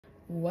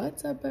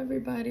What's up,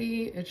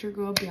 everybody? It's your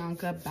girl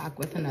Bianca back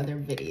with another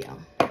video.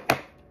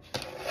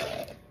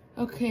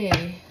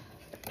 Okay,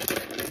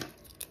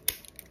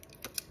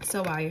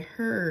 so I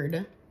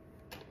heard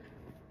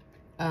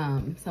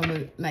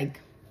someone, like,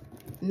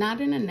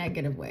 not in a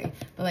negative way,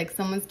 but like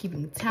someone's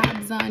keeping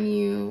tabs on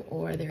you,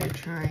 or they're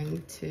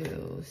trying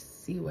to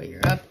see what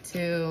you're up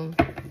to.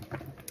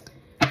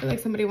 I feel like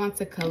somebody wants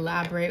to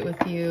collaborate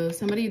with you.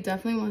 Somebody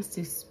definitely wants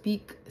to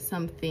speak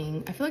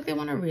something. I feel like they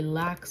want to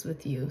relax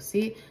with you.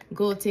 See,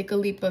 go take a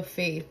leap of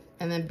faith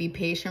and then be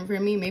patient for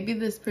me. Maybe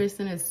this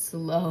person is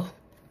slow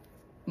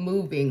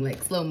moving,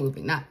 like slow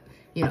moving, not,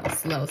 you know,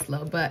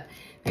 slow, but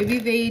maybe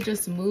they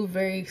just move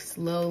very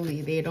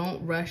slowly. They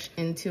don't rush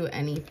into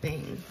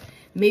anything.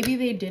 Maybe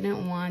they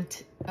didn't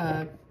want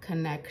a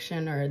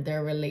connection or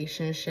their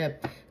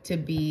relationship to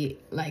be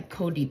like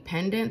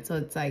codependent. So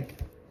it's like,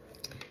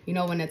 you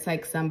know, when it's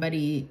like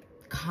somebody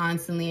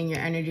constantly in your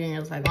energy and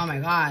you're just like, oh my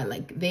God,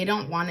 like they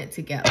don't want it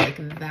to get like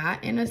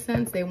that in a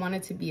sense. They want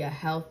it to be a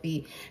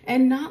healthy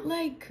and not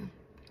like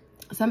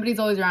somebody's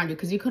always around you,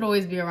 because you could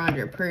always be around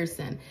your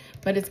person,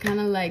 but it's kind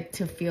of like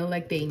to feel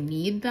like they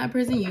need that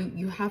person.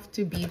 You have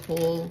to be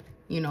whole,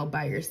 you know,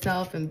 by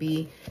yourself and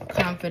be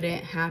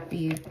confident,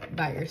 happy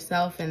by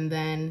yourself. And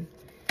then,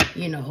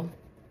 you know,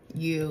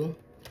 you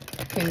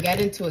can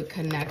get into a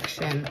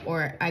connection,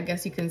 or I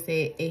guess you can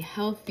say a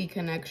healthy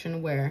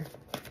connection where,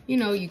 you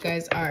know, you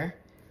guys are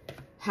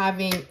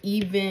having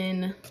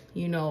even,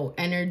 you know,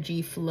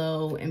 energy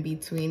flow in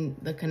between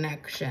the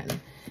connection.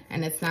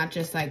 And it's not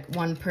just like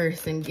one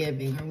person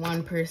giving or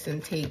one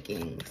person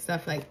taking,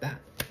 stuff like that.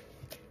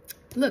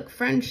 Look,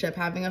 friendship,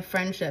 having a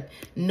friendship,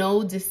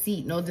 no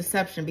deceit, no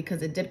deception,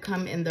 because it did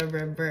come in the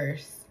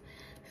reverse.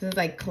 This is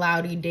like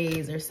cloudy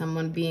days, or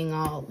someone being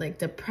all like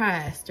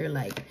depressed, or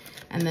like,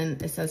 and then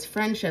it says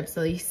friendship.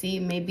 So you see,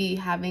 maybe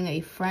having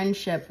a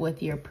friendship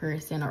with your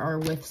person or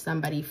with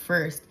somebody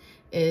first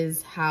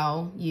is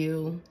how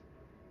you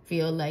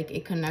feel like a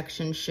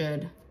connection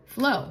should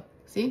flow.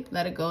 See,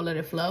 let it go, let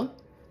it flow.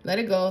 Let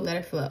it go, let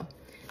it flow.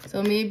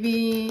 So maybe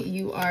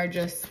you are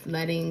just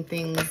letting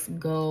things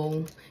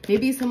go.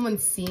 Maybe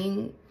someone's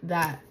seeing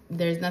that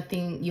there's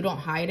nothing, you don't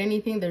hide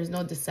anything. There's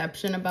no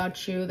deception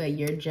about you, that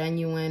you're a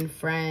genuine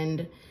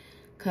friend.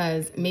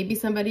 Because maybe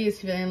somebody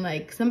is feeling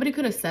like somebody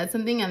could have said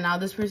something and now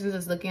this person's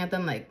just looking at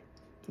them like,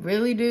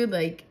 really, dude?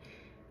 Like,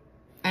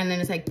 and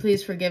then it's like,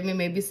 please forgive me.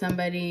 Maybe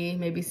somebody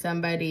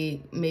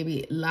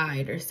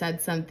lied or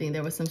said something.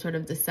 There was some sort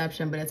of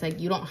deception, but it's like,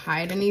 you don't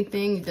hide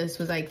anything. This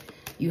was like,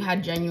 you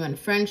had genuine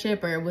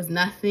friendship, or it was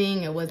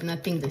nothing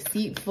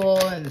deceitful.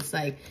 And it's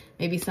like,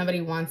 maybe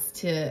somebody wants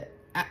to,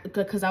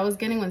 because I was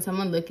getting, when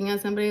someone looking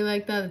at somebody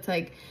like that, it's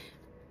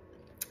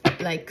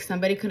like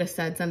somebody could have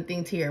said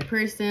something to your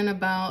person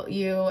about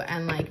you,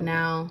 and like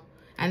now,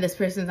 and this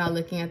person's not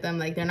looking at them,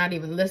 like they're not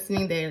even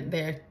listening.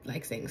 They're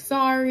like saying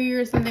sorry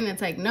or something.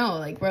 It's like, no,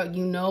 like, bro,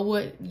 you know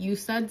what, you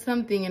said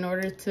something in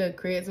order to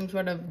create some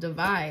sort of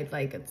divide.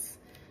 Like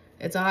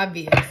it's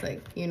obvious,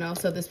 like, you know.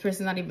 So this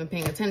person's not even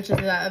paying attention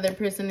to that other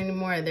person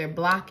anymore. They're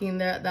blocking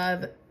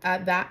that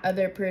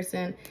other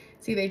person.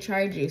 See, they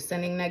tried you,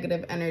 sending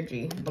negative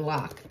energy,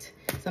 blocked.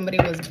 Somebody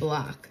was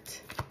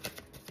blocked.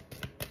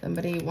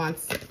 Somebody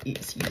wants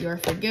your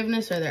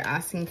forgiveness, or they're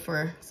asking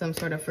for some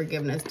sort of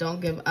forgiveness.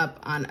 Don't give up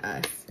on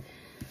us.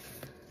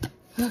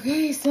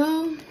 Okay,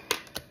 so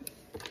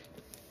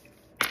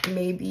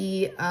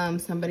maybe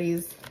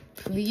somebody's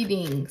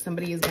pleading.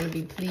 Somebody is going to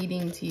be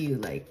pleading to you,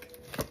 like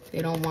they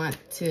don't want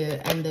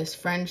to end this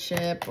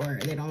friendship, or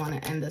they don't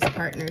want to end this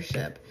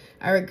partnership.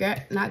 I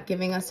regret not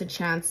giving us a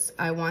chance.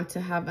 I want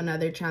to have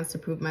another chance to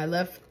prove my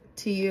love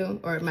to you,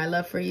 or my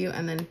love for you,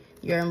 and then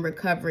you're in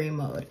recovery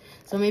mode.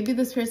 So maybe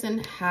this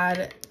person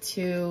had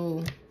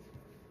to,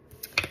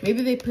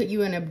 maybe they put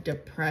you in a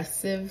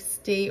depressive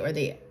state, or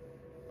they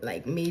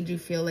like made you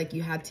feel like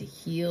you had to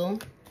heal.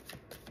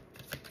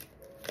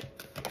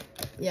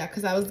 Yeah,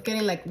 because I was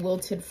getting like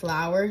wilted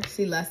flower.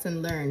 See,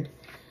 lesson learned.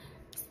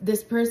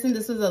 This person,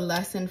 this was a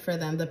lesson for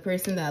them. The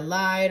person that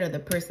lied, or the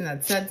person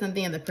that said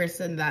something, and the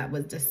person that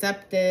was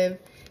deceptive.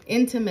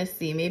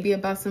 Intimacy, maybe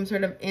about some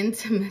sort of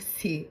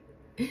intimacy.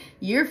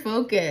 You're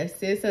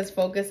focused. It says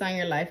focus on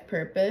your life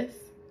purpose.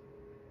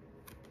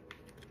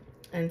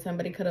 And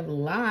somebody could have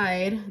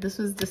lied. This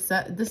was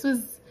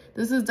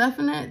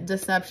definite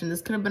deception.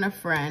 This could have been a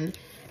friend.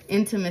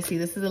 Intimacy,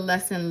 this is a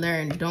lesson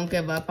learned. Don't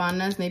give up on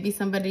us. Maybe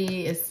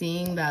somebody is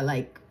seeing that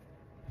like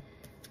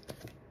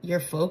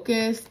you're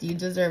focused, you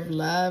deserve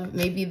love.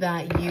 Maybe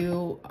that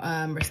you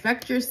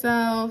respect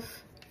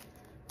yourself.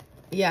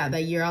 Yeah,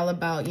 that you're all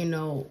about, you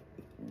know,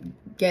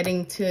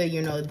 getting to,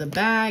 you know, the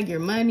bag, your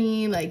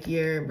money, like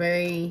you're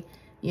very,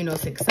 you know,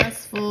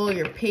 successful,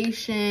 you're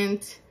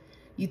patient,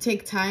 you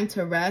take time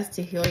to rest,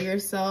 to heal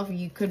yourself.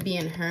 You could be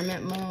in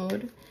hermit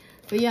mode.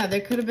 But yeah,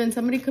 there could have been,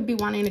 somebody could be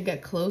wanting to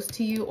get close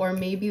to you, or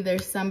maybe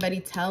there's somebody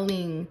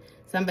telling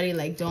somebody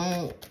like,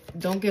 don't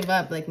give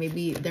up. Like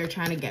maybe they're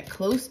trying to get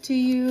close to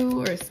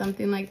you or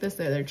something like this,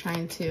 or they're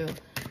trying to,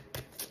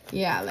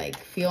 yeah, like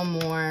feel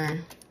more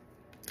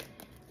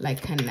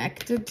like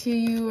connected to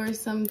you or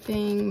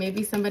something.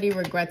 Maybe somebody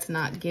regrets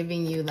not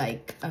giving you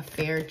like a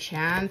fair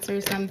chance or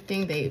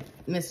something. They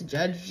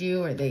misjudged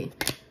you, or they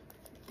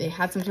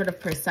had some sort of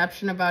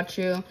perception about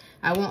you.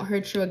 I won't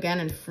hurt you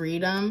again, and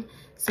freedom.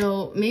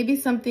 So maybe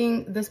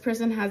this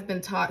person has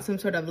been taught some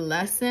sort of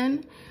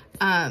lesson,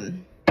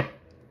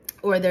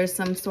 or there's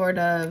some sort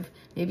of,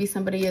 maybe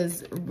somebody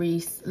is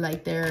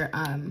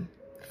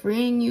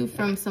freeing you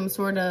from some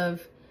sort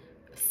of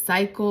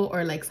cycle,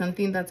 or like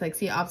something that's like,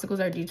 see, obstacles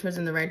are detours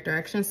in the right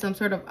direction, some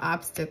sort of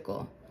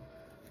obstacle.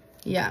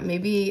 Yeah,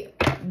 maybe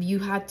you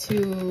had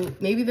to,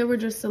 maybe there were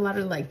just a lot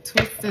of like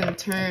twists and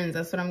turns.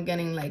 That's what I'm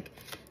getting. Like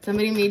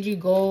somebody made you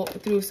go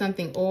through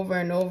something over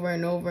and over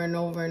and over and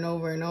over and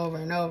over and over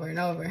and over and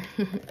over.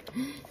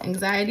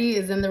 Anxiety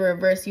is in the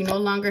reverse. You no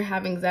longer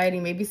have anxiety.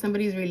 Maybe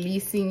somebody's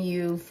releasing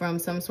you from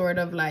some sort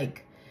of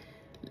like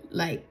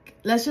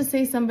let's just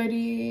say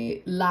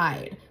somebody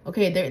lied.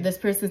 Okay, this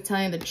person's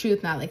telling the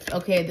truth now. Like,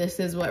 okay, this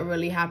is what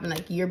really happened.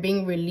 Like, you're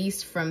being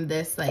released from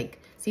this. Like,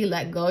 see,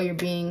 let go. You're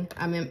being,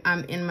 I'm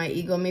in my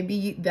ego.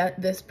 Maybe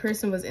this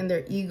person was in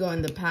their ego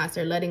in the past.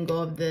 They're letting go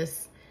of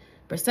this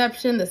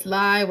perception, this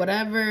lie,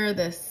 whatever it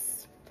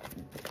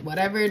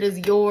is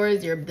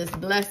yours, this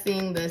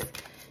blessing, this,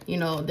 you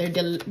know,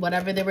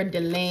 whatever they were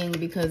delaying,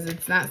 because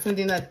it's not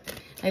something that,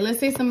 like, let's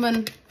say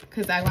someone,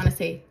 because I want to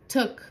say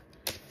took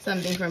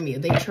something from you.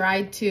 They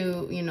tried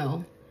to, you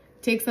know,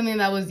 take something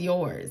that was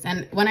yours.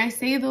 And when I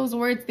say those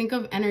words, think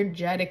of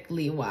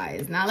energetically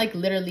wise, not like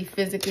literally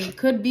physically.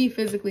 Could be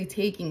physically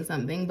taking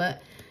something,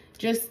 but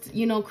just,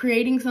 you know,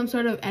 creating some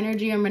sort of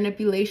energy or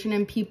manipulation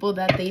in people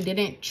that they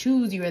didn't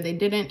choose you, or they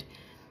didn't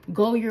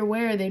go your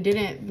way, or they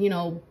didn't, you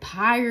know,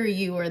 hire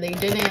you, or they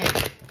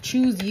didn't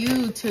choose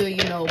you to,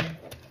 you know,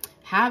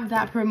 have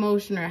that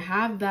promotion, or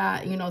have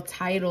that, you know,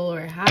 title, or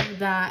have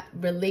that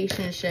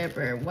relationship,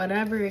 or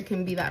whatever it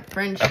can be, that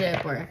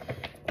friendship, or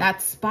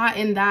that spot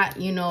in that,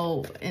 you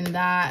know, in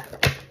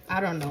that, I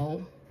don't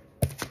know,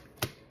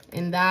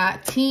 in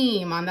that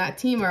team, on that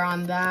team, or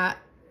on that,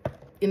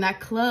 in that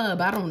club,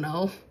 I don't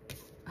know.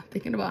 I'm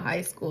thinking about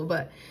high school,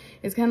 but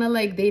it's kind of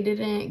like they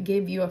didn't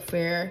give you a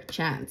fair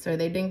chance, or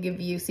they didn't give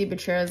you, see,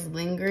 betrayal is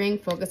lingering,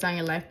 focus on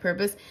your life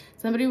purpose.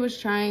 Somebody was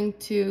trying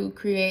to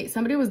create,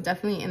 somebody was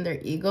definitely in their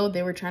ego.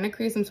 They were trying to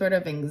create some sort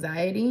of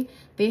anxiety.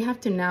 They have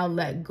to now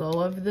let go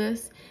of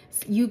this.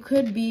 You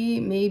could be,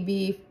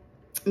 maybe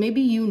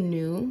you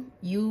knew,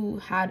 you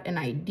had an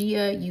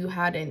idea, you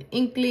had an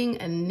inkling,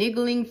 a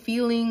niggling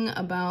feeling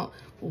about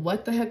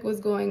what the heck was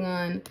going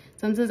on.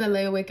 Sometimes I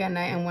lay awake at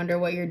night and wonder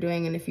what you're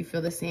doing, and if you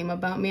feel the same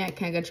about me. I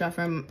can't get you off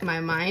from my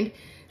mind.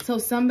 So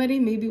somebody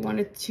maybe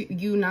wanted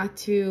you not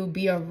to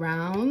be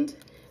around,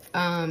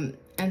 and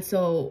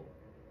so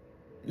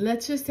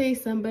let's just say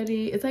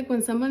somebody, it's like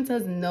when someone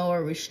says no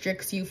or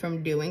restricts you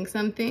from doing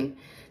something,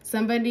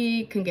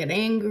 somebody can get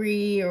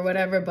angry or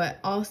whatever, but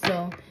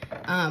also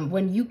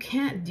when you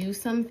can't do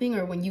something,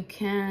 or when you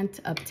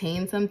can't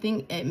obtain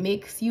something, it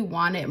makes you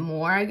want it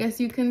more, I guess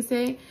you can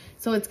say.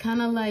 So it's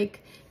kind of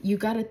like, you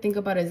got to think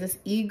about, is this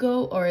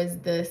ego, or is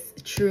this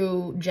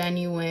true,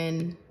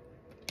 genuine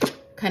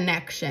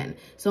connection?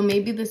 So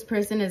maybe this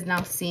person is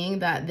now seeing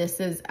that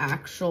this is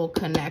actual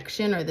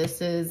connection, or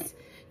this is,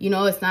 you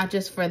know, it's not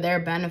just for their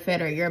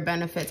benefit or your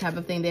benefit type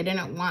of thing. They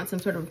didn't want some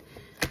sort of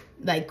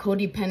like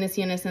codependency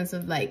in a sense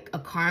of like a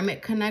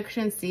karmic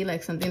connection. See,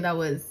 like something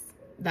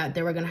that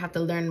they were going to have to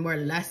learn more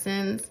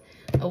lessons.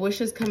 A wish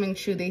is coming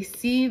true. They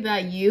see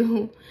that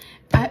you,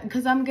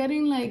 because I'm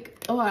getting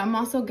like, oh, I'm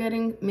also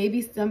getting,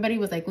 maybe somebody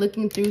was like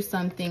looking through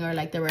something, or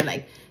like they were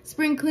like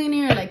spring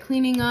cleaning, or like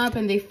cleaning up,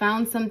 and they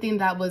found something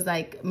that was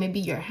like maybe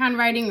your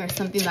handwriting, or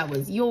something that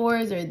was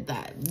yours, or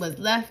that was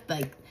left,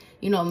 like,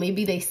 you know,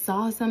 maybe they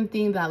saw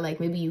something that like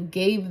maybe you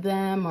gave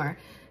them, or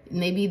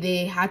maybe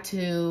they had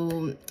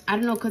to, I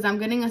don't know, because I'm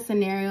getting a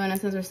scenario in a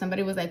sense where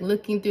somebody was like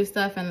looking through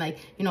stuff and like,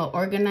 you know,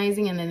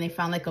 organizing, and then they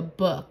found like a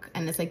book,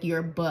 and it's like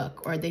your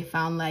book, or they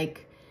found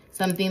like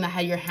something that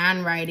had your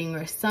handwriting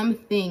or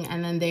something,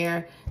 and then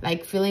they're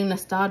like feeling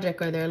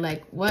nostalgic, or they're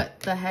like, what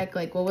the heck,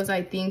 like what was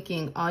I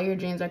thinking? All your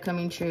dreams are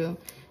coming true.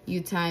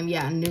 You time,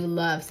 yeah, new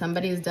love.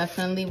 Somebody is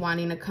definitely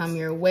wanting to come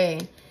your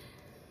way.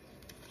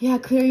 Yeah,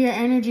 clear your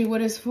energy.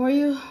 What is for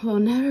you will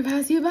never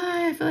pass you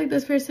by. I feel like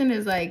this person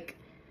is like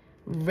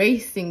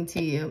racing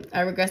to you.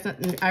 I regret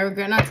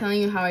not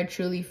telling you how I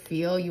truly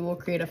feel. You will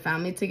create a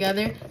family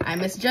together. I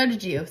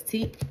misjudged you.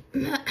 See,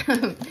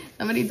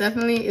 somebody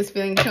definitely is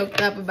feeling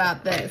choked up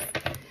about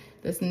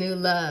this new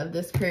love.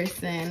 This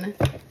person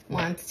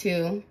wants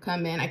to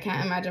come in. I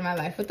can't imagine my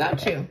life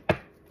without you.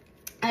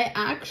 I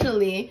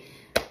actually,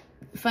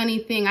 funny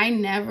thing, I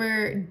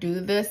never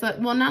do this.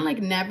 Well, not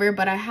like never,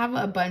 but I have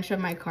a bunch of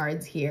my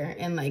cards here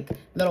in like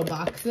little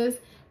boxes.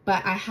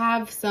 But I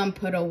have some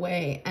put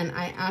away, and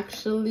I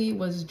actually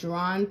was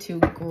drawn to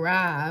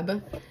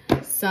grab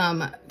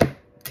some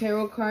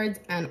tarot cards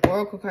and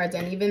oracle cards,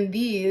 and even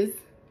these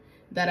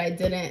that I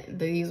didn't,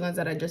 these ones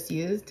that I just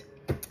used,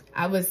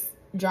 I was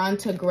drawn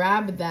to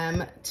grab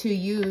them to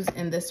use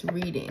in this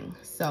reading.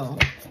 So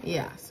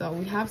yeah, so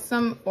we have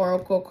some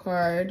oracle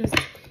cards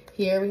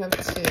Here we have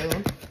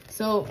 2.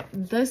 So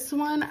this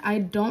one, I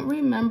don't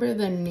remember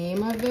the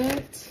name of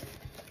it,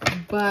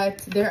 but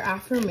they're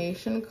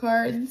affirmation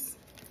cards,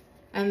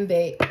 and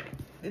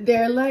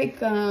they're like,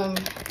 dang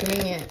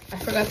it, I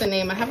forgot the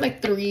name. I have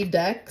like 3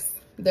 decks.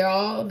 They're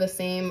all the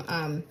same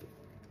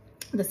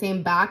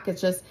back.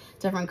 It's just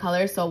different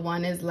colors. So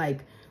one is like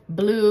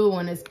blue,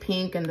 one is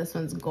pink, and this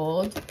one's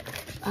gold.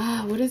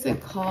 What is it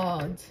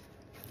called?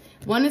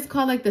 One is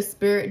called like the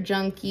Spirit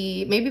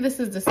Junkie. Maybe this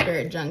is the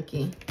Spirit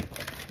Junkie.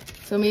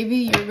 So maybe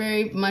you're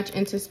very much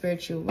into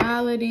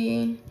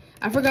spirituality.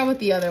 I forgot what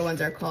the other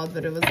ones are called,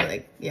 but it was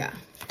like, yeah.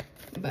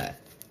 But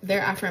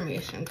they're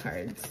affirmation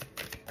cards.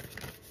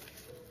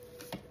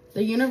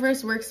 The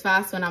universe works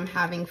fast when I'm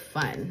having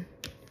fun.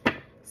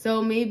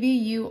 So maybe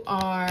you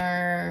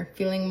are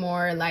feeling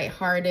more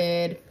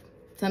lighthearted,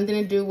 something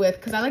to do with,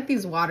 because I like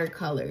these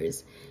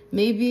watercolors.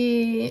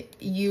 Maybe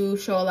you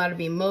show a lot of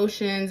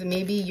emotions.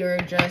 Maybe you're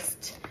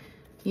just,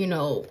 you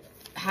know,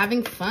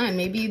 having fun.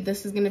 Maybe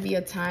this is going to be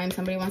a time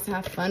somebody wants to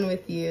have fun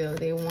with you.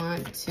 They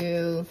want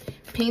to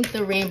paint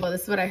the rainbow.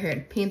 This is what I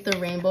heard. Paint the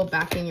rainbow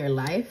back in your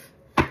life.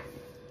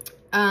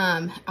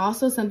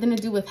 Also something to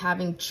do with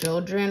having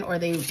children, or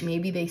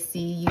maybe they see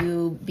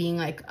you being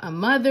like a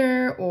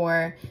mother,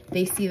 or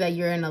they see that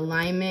you're in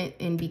alignment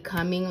in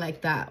becoming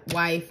like that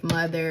wife,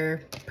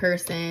 mother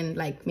person.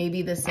 Like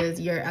maybe this is,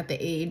 you're at the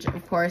age,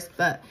 of course,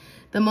 but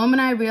the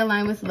moment I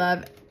realign with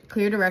love,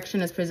 clear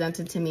direction is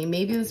presented to me.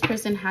 Maybe this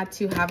person had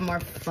to have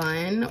more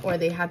fun, or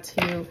they had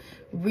to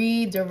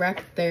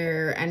redirect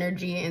their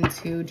energy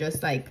into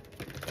just like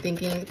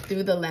thinking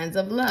through the lens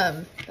of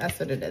love. That's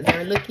what it is.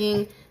 They're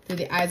looking through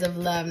the eyes of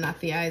love, not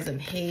the eyes of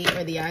hate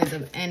or the eyes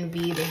of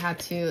envy.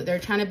 They're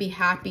trying to be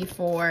happy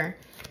for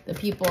the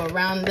people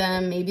around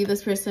them. Maybe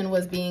this person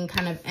was being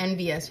kind of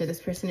envious, or this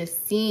person is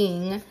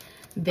seeing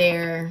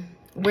where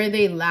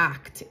they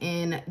lacked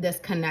in this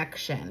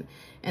connection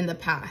in the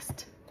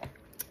past.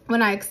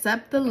 When I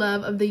accept the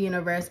love of the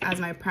universe as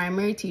my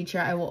primary teacher,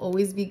 I will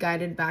always be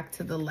guided back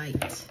to the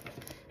light.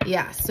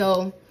 Yeah,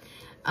 so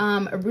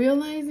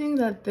realizing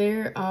that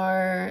there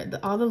are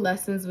all the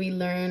lessons we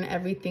learn,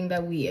 everything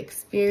that we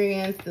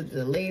experience, the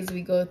delays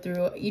we go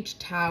through, each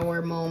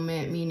tower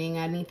moment, meaning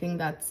anything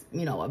that's,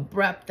 you know,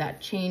 abrupt, that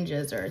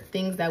changes, or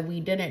things that we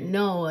didn't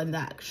know and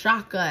that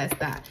shock us,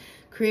 that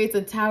creates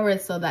a tower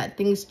so that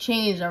things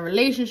change, our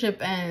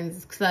relationship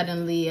ends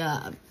suddenly,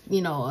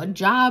 you know, a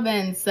job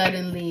ends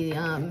suddenly,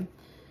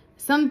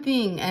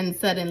 something ends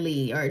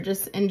suddenly, or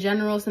just in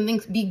general, something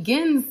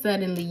begins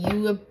suddenly.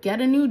 You get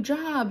a new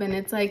job and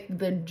it's like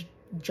the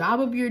job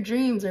of your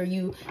dreams, or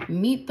you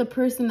meet the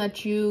person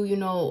that you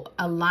know,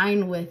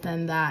 align with,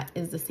 and that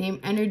is the same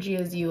energy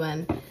as you,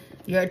 and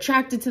you're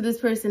attracted to this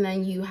person,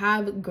 and you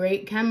have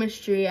great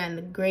chemistry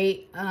and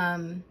great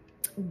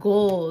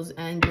goals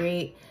and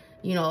great,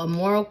 you know, a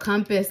moral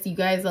compass. You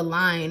guys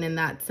align in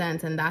that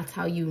sense, and that's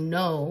how you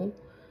know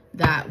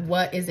that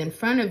what is in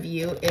front of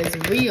you is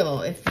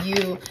real.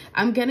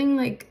 I'm getting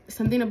like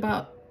something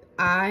about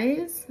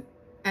eyes,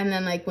 and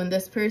then like when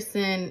this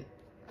person,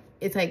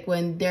 it's like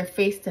when they're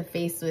face to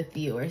face with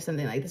you or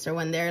something like this, or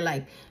when they're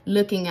like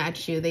looking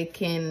at you,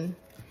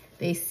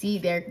 they see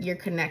you're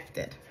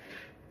connected.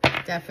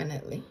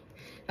 Definitely.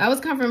 That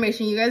was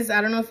confirmation, you guys. I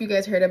don't know if you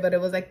guys heard it, but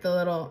it was like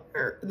the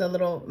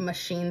little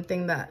machine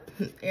thing, that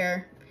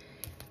air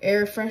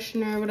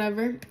freshener or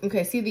whatever.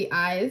 Okay, see the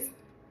eyes.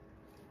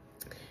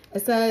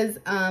 It says,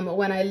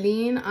 when I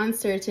lean on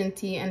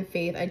certainty and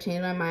faith, I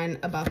change my mind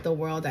about the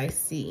world I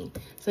see.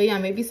 So yeah,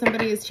 maybe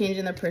somebody is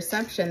changing their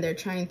perception. They're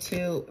trying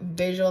to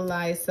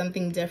visualize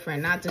something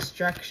different, not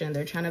destruction.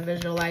 They're trying to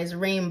visualize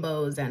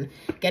rainbows and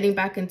getting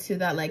back into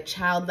that like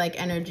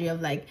childlike energy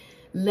of like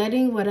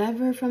letting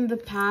whatever from the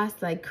past,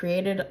 like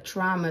created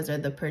traumas, or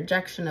the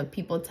projection of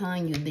people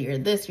telling you you're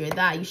this, you're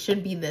that, you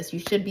should be this, you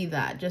should be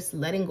that. Just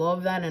letting go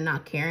of that and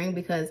not caring,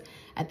 because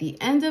at the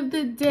end of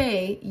the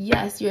day,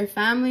 yes, your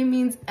family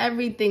means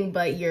everything,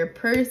 but your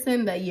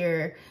person, that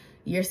your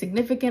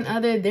significant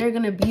other, they're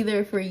going to be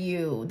there for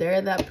you. They're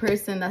that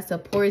person that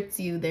supports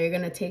you. They're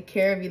going to take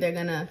care of you. They're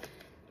going to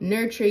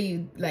nurture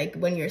you. Like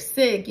when you're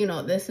sick, you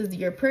know, this is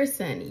your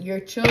person. Your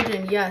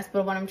children, yes.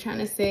 But what I'm trying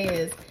to say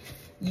is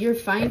you're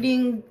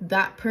finding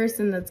that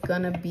person that's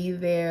going to be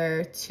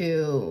there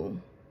to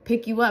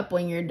pick you up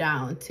when you're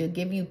down, to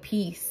give you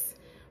peace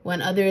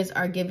when others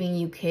are giving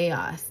you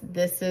chaos.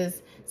 This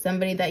is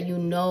somebody that you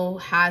know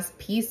has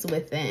peace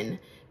within,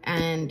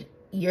 and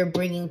you're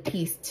bringing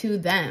peace to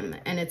them.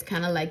 And it's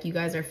kind of like you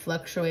guys are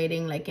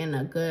fluctuating like in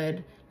a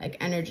good like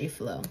energy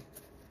flow.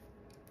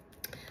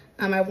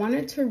 I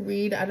wanted to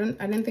read, I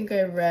didn't think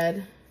I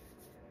read.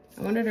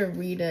 I wanted to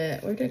read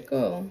it. Where'd it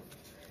go?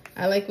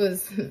 I like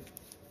was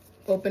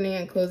opening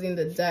and closing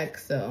the deck,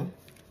 so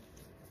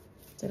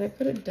did I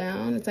put it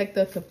down? It's like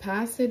the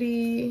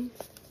capacity.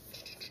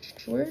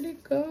 Where'd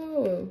it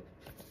go?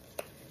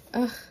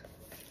 Ugh.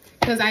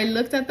 Because I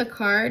looked at the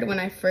card when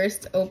I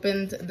first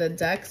opened the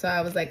deck, so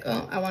I was like,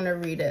 oh, I want to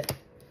read it.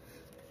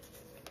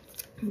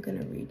 I'm going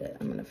to read it.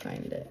 I'm going to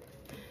find it.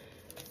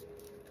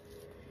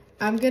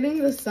 I'm getting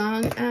the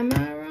song, Am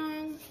I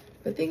Wrong?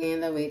 but thinking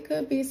that we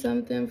could be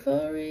something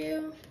for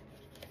real.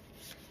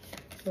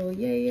 Oh,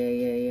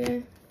 yeah.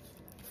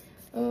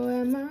 Oh,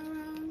 am I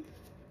wrong?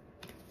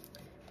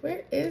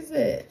 Where is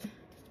it?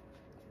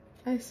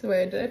 I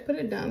swear, did I put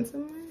it down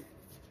somewhere?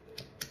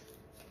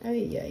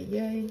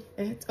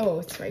 Oh,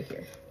 it's right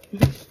here.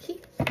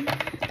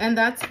 And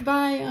that's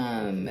by,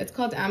 it's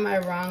called Am I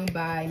Wrong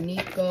by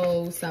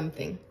Nico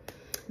something.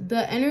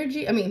 The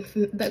energy,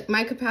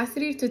 my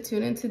capacity to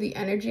tune into the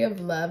energy of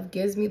love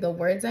gives me the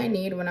words I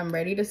need when I'm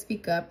ready to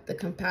speak up, the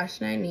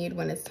compassion I need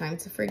when it's time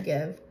to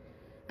forgive,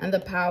 and the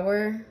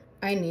power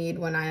I need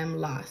when I am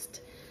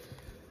lost.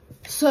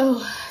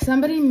 So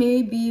somebody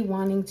may be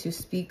wanting to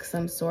speak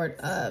some sort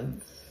of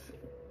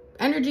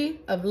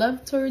energy of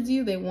love towards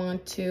you. They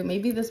want to,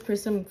 maybe this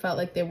person felt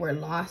like they were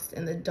lost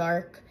in the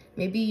dark.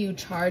 Maybe you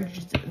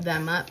charged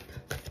them up.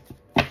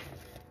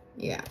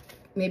 Yeah.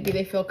 Maybe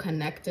they feel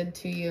connected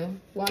to you.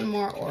 One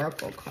more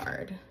oracle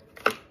card.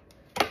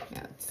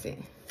 Yeah, let's see.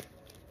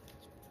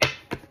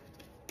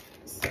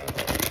 So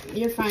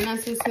your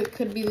finances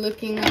could be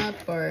looking up,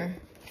 or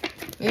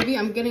maybe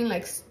I'm getting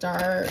like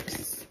star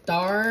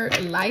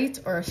light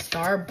or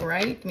star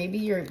bright. Maybe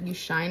you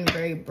shine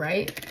very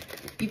bright.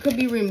 You could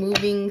be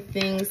removing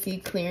things,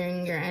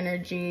 clearing your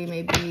energy.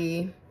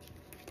 Maybe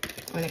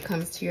when it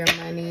comes to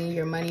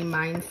your money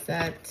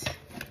mindset.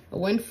 A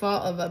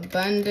windfall of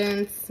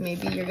abundance.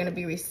 Maybe you're going to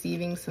be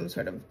receiving some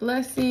sort of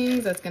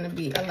blessings that's going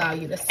to allow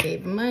you to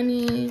save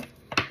money.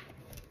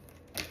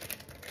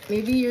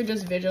 Maybe you're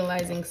just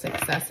visualizing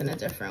success in a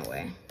different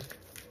way.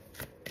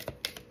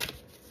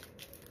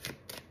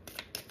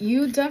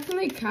 You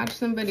definitely catch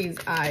somebody's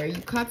eye, or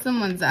you caught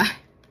someone's eye.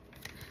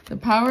 The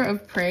power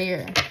of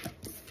prayer.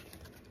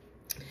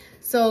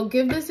 So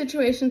give the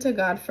situation to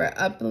God for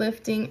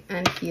uplifting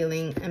and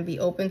healing, and be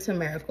open to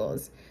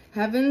miracles.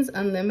 Heaven's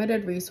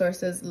unlimited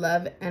resources,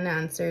 love, and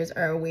answers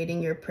are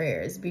awaiting your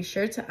prayers. Be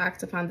sure to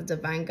act upon the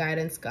divine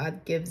guidance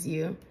God gives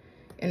you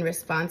in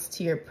response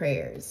to your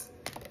prayers.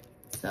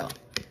 So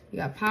you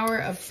got power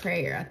of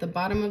prayer. At the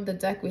bottom of the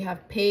deck, we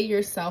have pay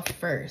yourself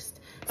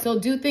first. So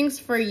do things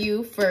for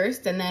you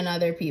first and then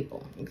other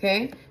people,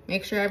 okay?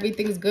 Make sure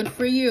everything's good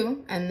for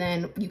you, and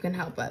then you can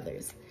help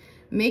others.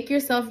 Make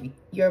yourself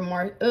your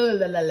most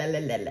important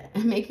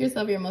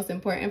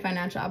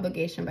financial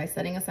obligation by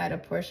setting aside a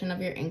portion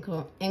of your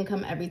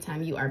income every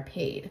time you are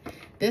paid.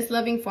 This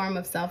loving form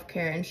of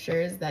self-care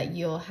ensures that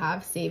you'll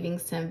have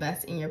savings to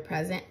invest in your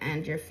present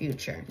and your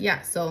future.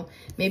 Yeah, so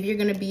maybe you're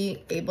going to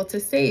be able to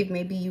save.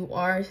 Maybe you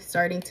are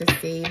starting to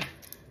save,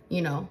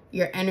 you know,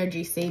 your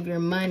energy, save your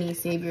money,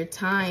 save your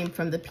time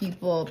from the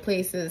people,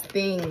 places,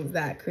 things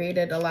that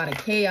created a lot of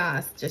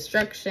chaos,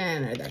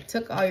 destruction, or that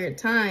took all your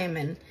time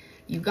and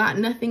you got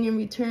nothing in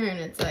return.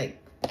 It's like,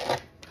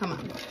 come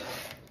on.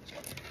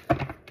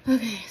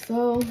 Okay,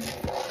 so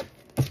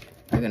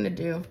we're gonna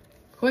do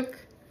quick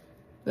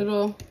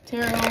little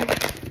tarot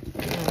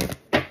and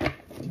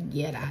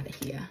get out of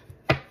here.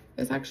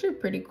 It's actually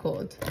pretty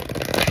cold.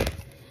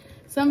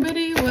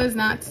 Somebody was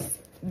not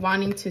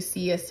wanting to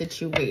see a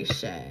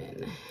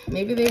situation.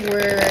 Maybe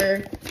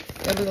there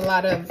was a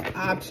lot of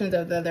options,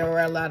 there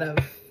were a lot of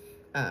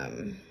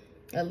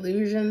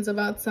illusions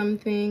about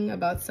something,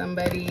 about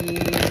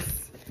somebody's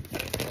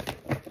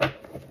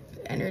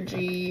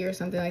energy or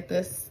something like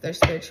this, their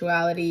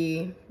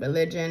spirituality,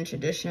 religion,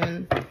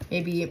 tradition,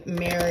 maybe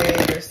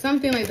marriage or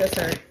something like this,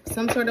 or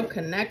some sort of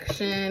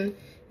connection.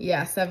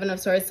 Yeah, Seven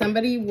of Swords.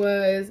 Somebody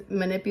was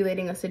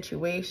manipulating a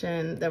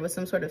situation. There was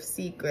some sort of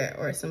secret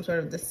or some sort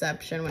of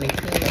deception when it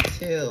came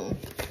to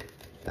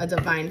a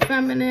divine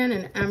feminine,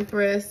 an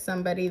empress,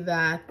 somebody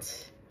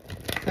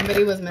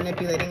was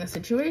manipulating a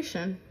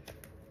situation.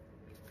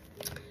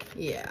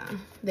 Yeah,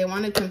 they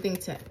wanted something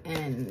to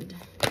end.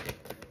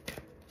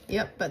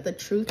 Yep, but the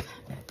truth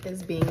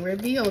is being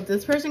revealed.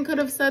 This person could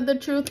have said the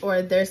truth,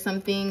 or there's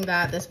something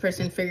that this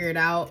person figured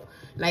out.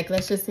 Like,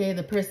 let's just say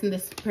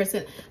this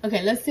person,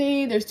 okay, let's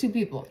say there's two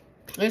people.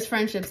 There's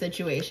friendship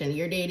situation.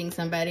 You're dating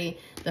somebody,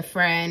 the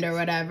friend or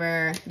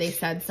whatever, they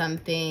said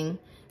something.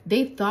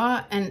 They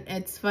thought, and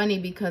it's funny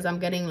because I'm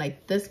getting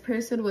like, this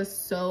person was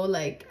so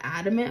like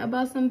adamant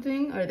about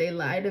something, or they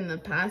lied in the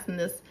past, and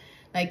this,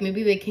 like,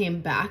 maybe they came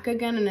back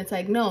again, and it's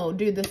like, no,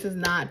 dude, this is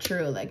not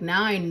true. Like,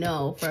 now I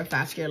know for a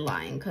fact you're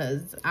lying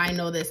because I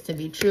know this to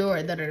be true,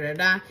 or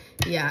da-da-da-da.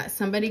 Yeah,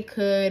 somebody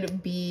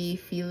could be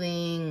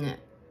feeling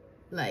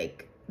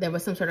like there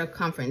was some sort of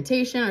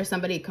confrontation, or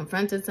somebody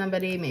confronted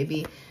somebody.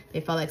 Maybe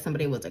they felt like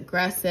somebody was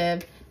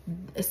aggressive.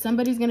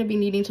 Somebody's going to be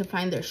needing to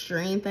find their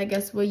strength, I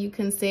guess what you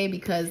can say,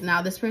 because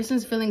now this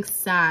person's feeling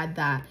sad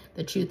that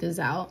the truth is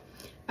out.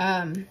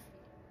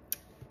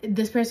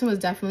 This person was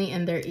definitely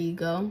in their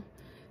ego.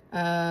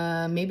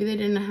 Maybe they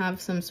didn't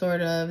have some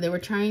sort of, they were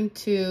trying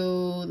to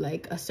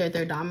like assert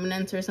their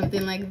dominance or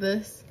something like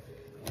this.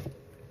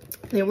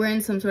 They were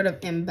in some sort of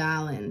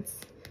imbalance.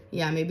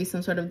 Yeah, maybe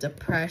some sort of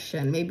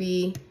depression.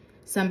 Maybe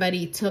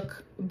somebody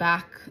took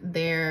back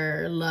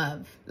their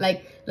love.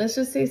 Like, let's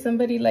just say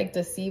somebody like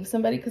deceived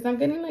somebody, because I'm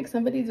getting like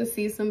somebody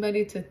deceived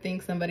somebody to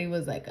think somebody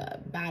was like a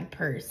bad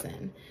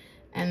person.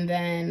 And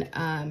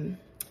then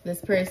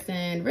this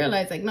person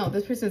realized, like, no,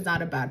 this person's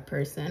not a bad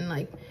person.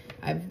 Like,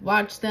 I've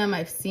watched them,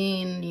 I've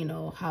seen, you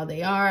know, how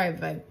they are.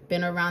 I've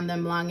been around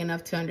them long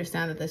enough to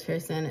understand that this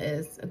person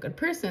is a good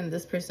person.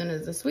 This person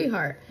is a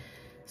sweetheart.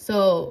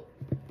 So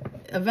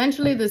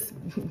eventually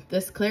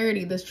this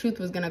clarity, this truth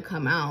was going to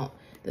come out.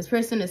 This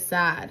person is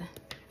sad.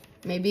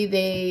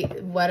 Maybe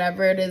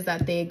whatever it is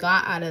that they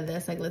got out of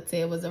this, like, let's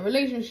say it was a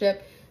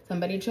relationship,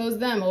 somebody chose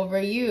them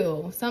over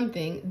you,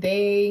 something,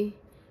 they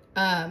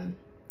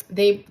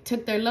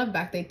took their love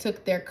back. They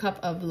took their cup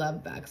of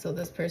love back. So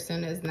this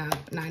person is now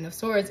 9 of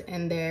Swords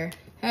in their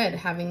head,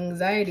 having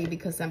anxiety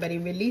because somebody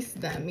released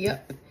them.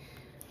 Yep.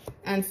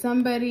 And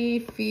somebody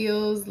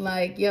feels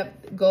like,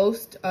 yep,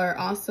 ghost, or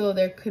also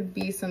there could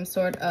be some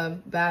sort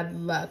of bad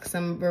luck,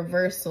 some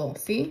reversal.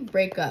 See?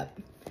 Breakup.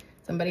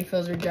 Somebody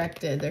feels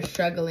rejected. They're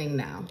struggling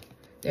now.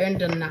 They're in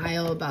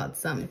denial about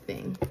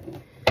something.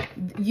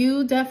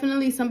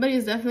 Somebody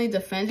is definitely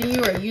defending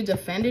you, or you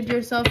defended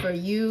yourself, or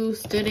you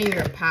stood in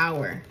your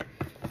power.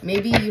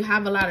 Maybe you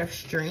have a lot of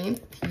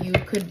strength. You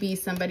could be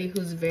somebody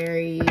who's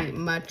very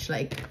much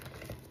like,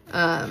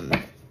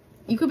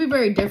 you could be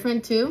very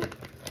different too.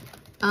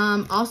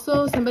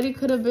 Also, somebody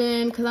could have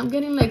been, because I'm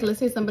getting like, let's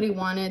say somebody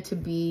wanted to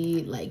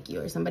be like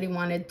you, or somebody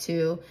wanted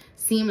to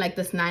seem like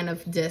this 9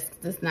 of Discs,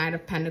 this 9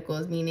 of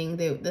Pentacles, meaning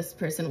this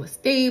person was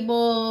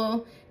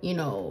stable, you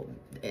know,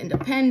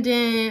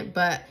 independent,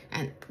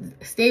 and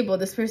stable.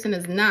 This person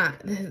is not.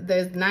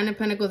 There's 9 of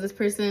Pentacles. This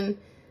person,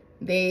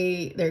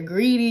 they're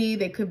greedy.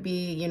 They could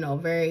be, you know,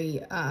 very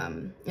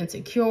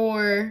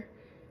insecure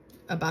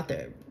about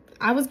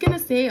I was gonna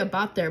say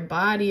about their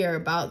body or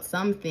about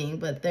something,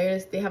 but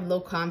they have low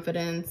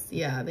confidence.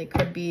 Yeah, they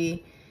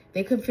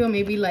could feel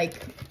maybe like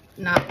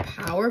not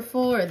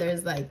powerful, or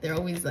they're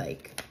always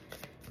like,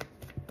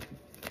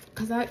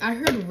 because I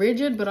heard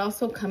rigid, but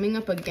also coming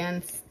up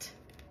against,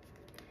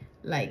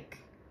 like,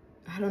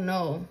 I don't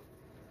know,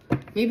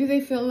 maybe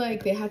they feel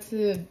like they had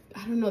to,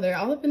 I don't know, they're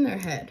all up in their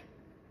head.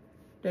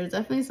 There's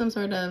definitely some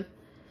sort of,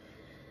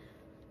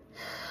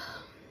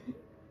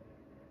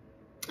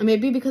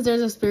 maybe because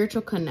there's a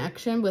spiritual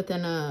connection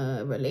within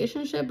a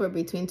relationship or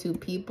between 2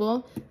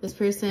 people. This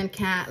person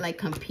can't like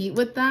compete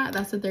with that.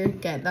 That's what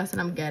that's what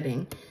I'm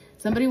getting.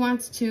 Somebody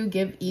wants to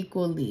give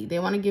equally. They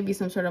want to give you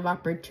some sort of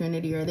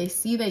opportunity, or they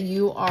see that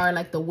you are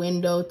like the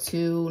window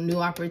to new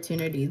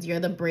opportunities.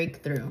 You're the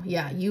breakthrough.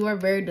 Yeah, you are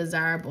very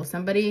desirable.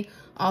 Somebody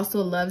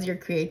also loves your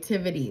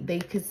creativity. They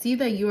could see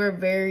that you are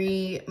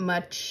very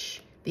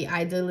much the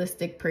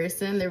idealistic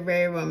person. They're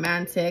very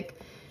romantic.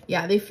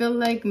 Yeah, they feel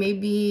like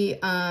maybe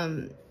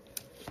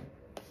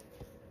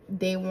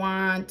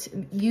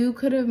you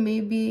could have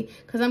maybe,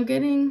 because I'm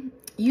getting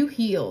you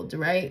healed,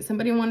 right?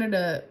 Somebody wanted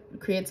to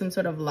create some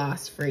sort of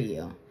loss for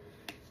you,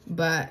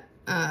 but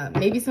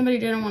maybe somebody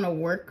didn't want to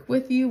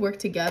work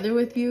together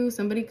with you.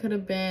 Somebody could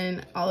have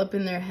been all up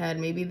in their head.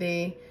 Maybe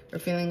they were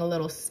feeling a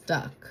little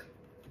stuck,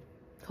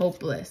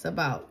 hopeless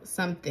about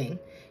something.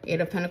 8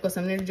 of Pentacles,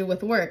 something to do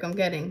with work. I'm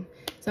getting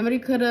somebody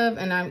could have,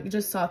 and I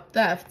just saw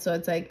theft, so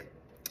it's like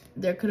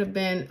there could have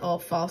been all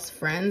false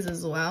friends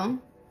as well.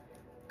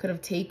 Could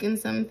have taken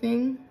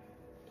something.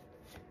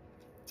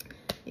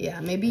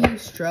 Yeah, maybe you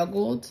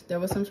struggled. There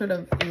was some sort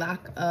of lack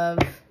of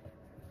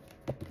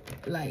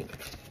like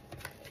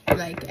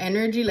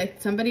energy,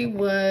 like somebody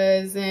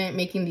wasn't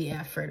making the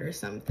effort or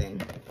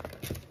something.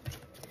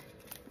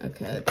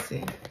 Okay, let's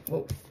see.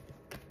 Whoa.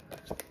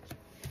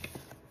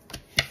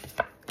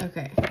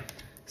 Okay,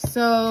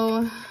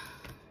 so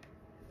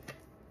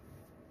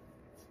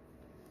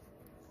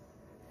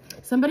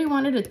somebody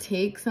wanted to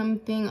take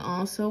something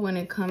also when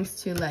it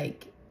comes to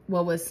like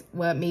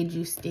what made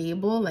you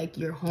stable, like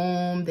your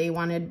home. They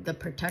wanted the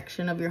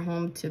protection of your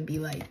home to be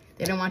like,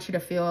 they didn't want you to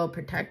feel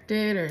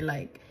protected, or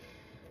like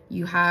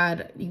you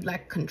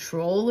lack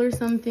control or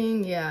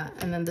something. Yeah.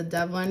 And then the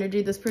Devil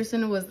energy, this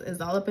person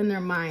is all up in their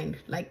mind,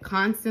 like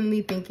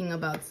constantly thinking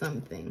about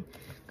something,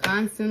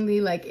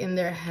 constantly like in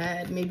their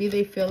head. Maybe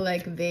they feel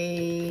like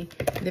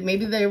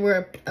maybe they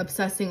were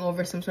obsessing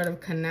over some sort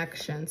of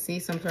connection, see,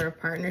 some sort of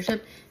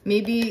partnership.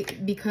 Maybe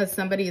because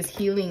somebody is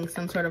healing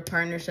some sort of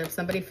partnership,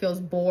 somebody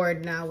feels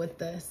bored now with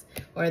this,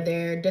 or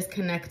they're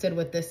disconnected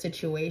with this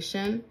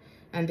situation,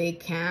 and they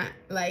can't,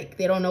 like,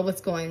 they don't know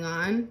what's going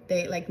on.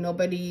 They like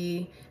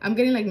I'm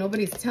getting like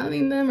nobody's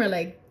telling them, or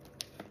like,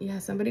 yeah,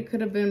 somebody could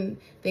have been,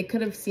 they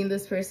could have seen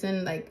this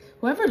person, like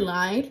whoever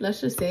lied, let's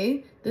just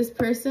say this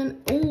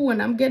person. Oh,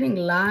 and I'm getting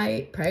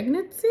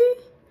pregnancy,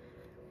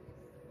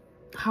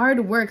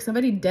 hard work,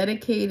 somebody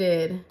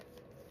dedicated,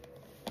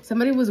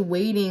 somebody was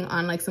waiting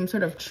on like some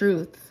sort of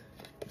truth.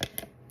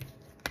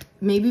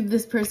 Maybe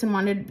this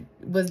person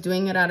was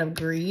doing it out of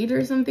greed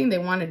or something. They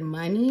wanted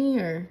money,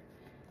 or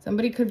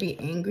somebody could be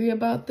angry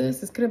about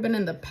this. This could have been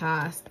in the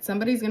past.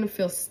 Somebody's going to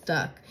feel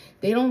stuck.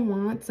 They don't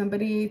want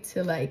somebody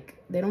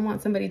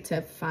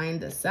to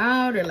find this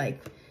out, or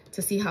like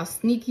to see how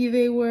sneaky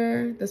they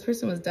were. This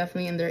person was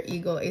definitely in their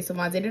ego. Ace of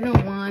Wands. They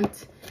didn't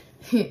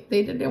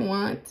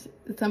want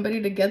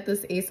somebody to get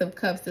this Ace of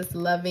Cups, this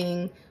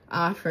loving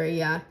offer.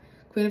 Yeah.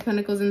 Queen of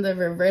Pentacles in the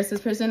reverse.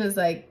 This person is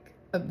like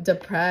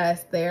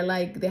depressed. They're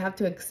like, they have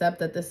to accept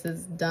that this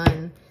is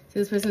done. See,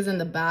 this person's in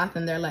the bath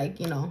and they're like,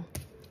 you know,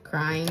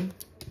 crying.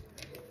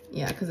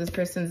 Yeah, because this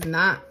person's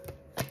not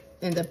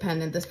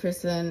independent. This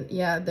person,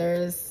 yeah,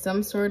 there's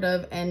some sort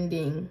of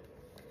ending.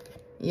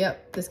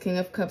 Yep, this King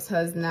of Cups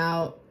has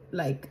now,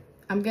 like,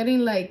 I'm getting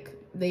like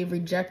they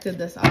rejected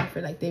this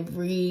offer. Like they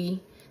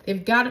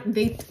got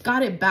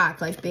it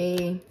back. Like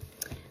they,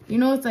 you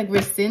know, it's like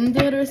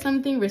rescinded or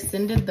something.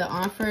 Rescinded the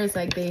offer. It's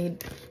like they,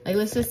 like,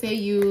 let's just say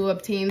you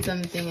obtained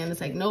something and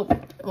it's like, nope,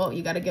 well,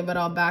 you got to give it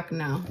all back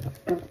now.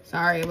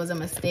 Sorry, it was a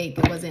mistake.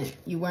 It wasn't,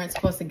 you weren't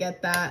supposed to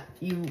get that.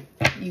 You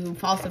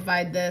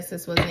falsified this.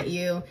 This wasn't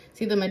you.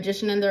 See the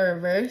Magician in the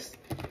reverse?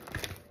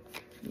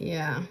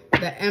 Yeah,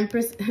 the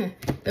Empress,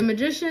 the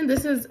Magician,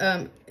 this is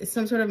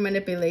some sort of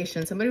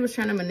manipulation. Somebody was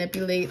trying to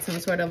manipulate some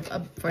sort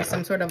of, for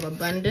some sort of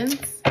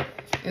abundance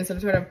in some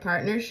sort of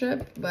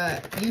partnership,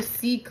 but you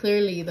see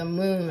clearly the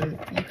Moon.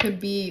 You could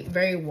be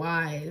very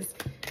wise.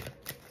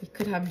 You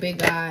could have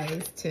big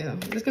eyes too. I'm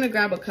just gonna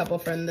grab a couple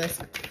from this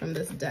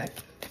deck.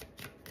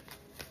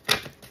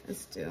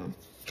 Let's do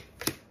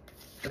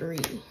 3.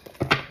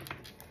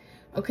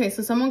 Okay,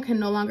 so someone can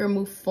no longer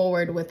move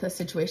forward with a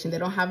situation. They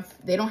don't have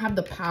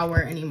the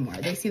power anymore.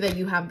 They see that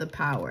you have the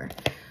power.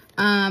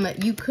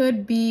 You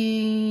could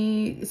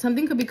be,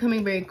 something could be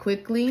coming very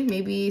quickly.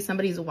 Maybe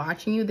somebody's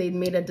watching you. They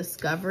made a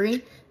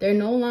discovery. They're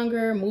no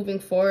longer moving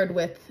forward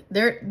with,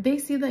 they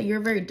see that you're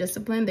very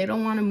disciplined. They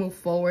don't want to move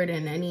forward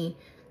in any,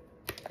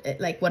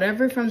 like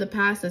whatever from the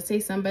past. Let's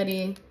say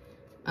somebody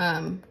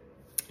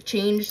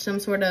changed some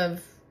sort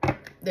of,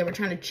 they were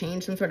trying to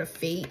change some sort of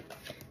fate.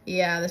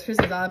 Yeah, this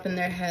person's all up in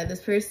their head. This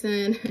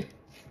person,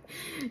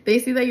 they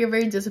see that you're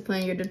very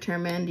disciplined, you're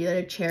determined, you're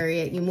a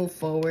chariot, you move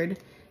forward.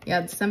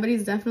 Yeah,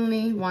 somebody's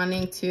definitely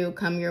wanting to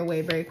come your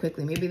way very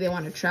quickly. Maybe they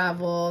want to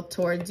travel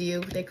towards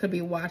you. They could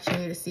be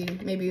watching you to see,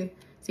 maybe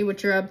see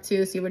what you're up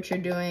to, see what you're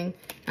doing.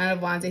 Nine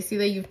of Wands, they see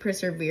that you've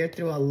persevered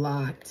through a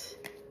lot.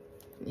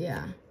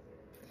 Yeah.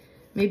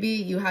 Maybe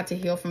you had to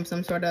heal from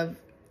some sort of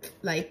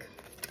like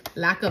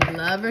lack of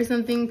love or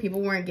something.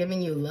 People weren't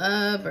giving you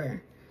love,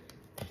 or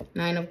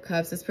 9 of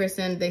Cups. This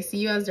person, they see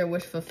you as their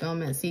wish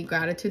fulfillment. See,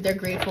 gratitude. They're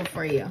grateful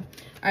for you. All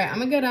right, I'm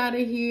gonna get out of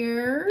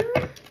here.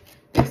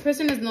 This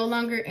person is no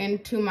longer in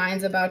two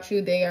minds about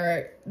you.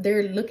 They're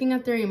looking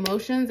at their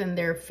emotions and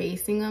they're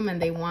facing them,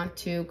 and they want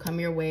to come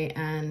your way,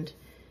 and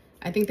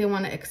I think they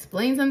want to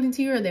explain something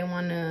to you, or they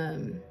want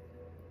to,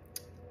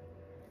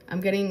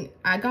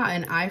 I got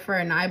an eye for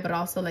an eye, but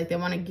also like they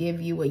want to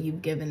give you what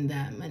you've given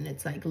them, and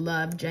it's like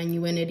love,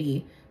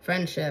 genuinity,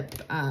 friendship.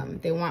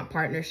 They want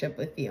partnership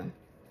with you.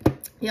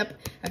 Yep,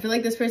 I feel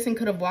like this person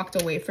could have walked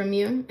away from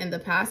you in the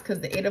past, because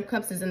the 8 of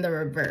Cups is in the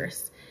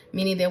reverse,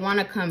 meaning they want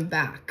to come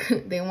back.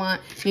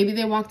 Maybe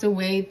they walked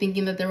away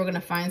thinking that they were going to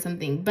find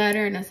something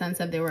better, in a sense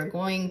that they were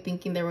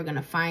thinking they were going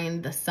to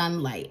find the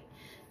sunlight,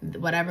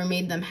 whatever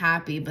made them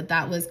happy, but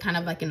that was kind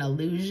of like an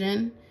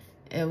illusion.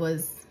 It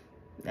was,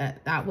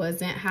 that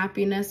wasn't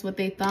happiness, what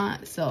they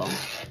thought. So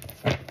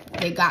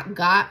they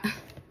got,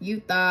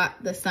 you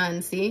thought the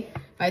sun, see?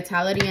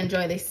 Vitality and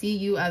joy. They see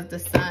you as the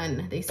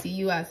sun. They see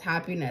you as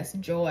happiness,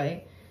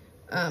 joy,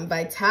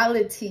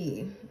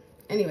 vitality.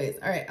 Anyways,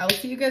 all right. I'll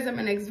see you guys at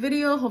my next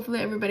video. Hopefully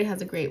everybody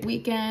has a great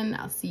weekend.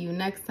 I'll see you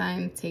next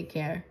time. Take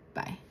care.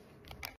 Bye.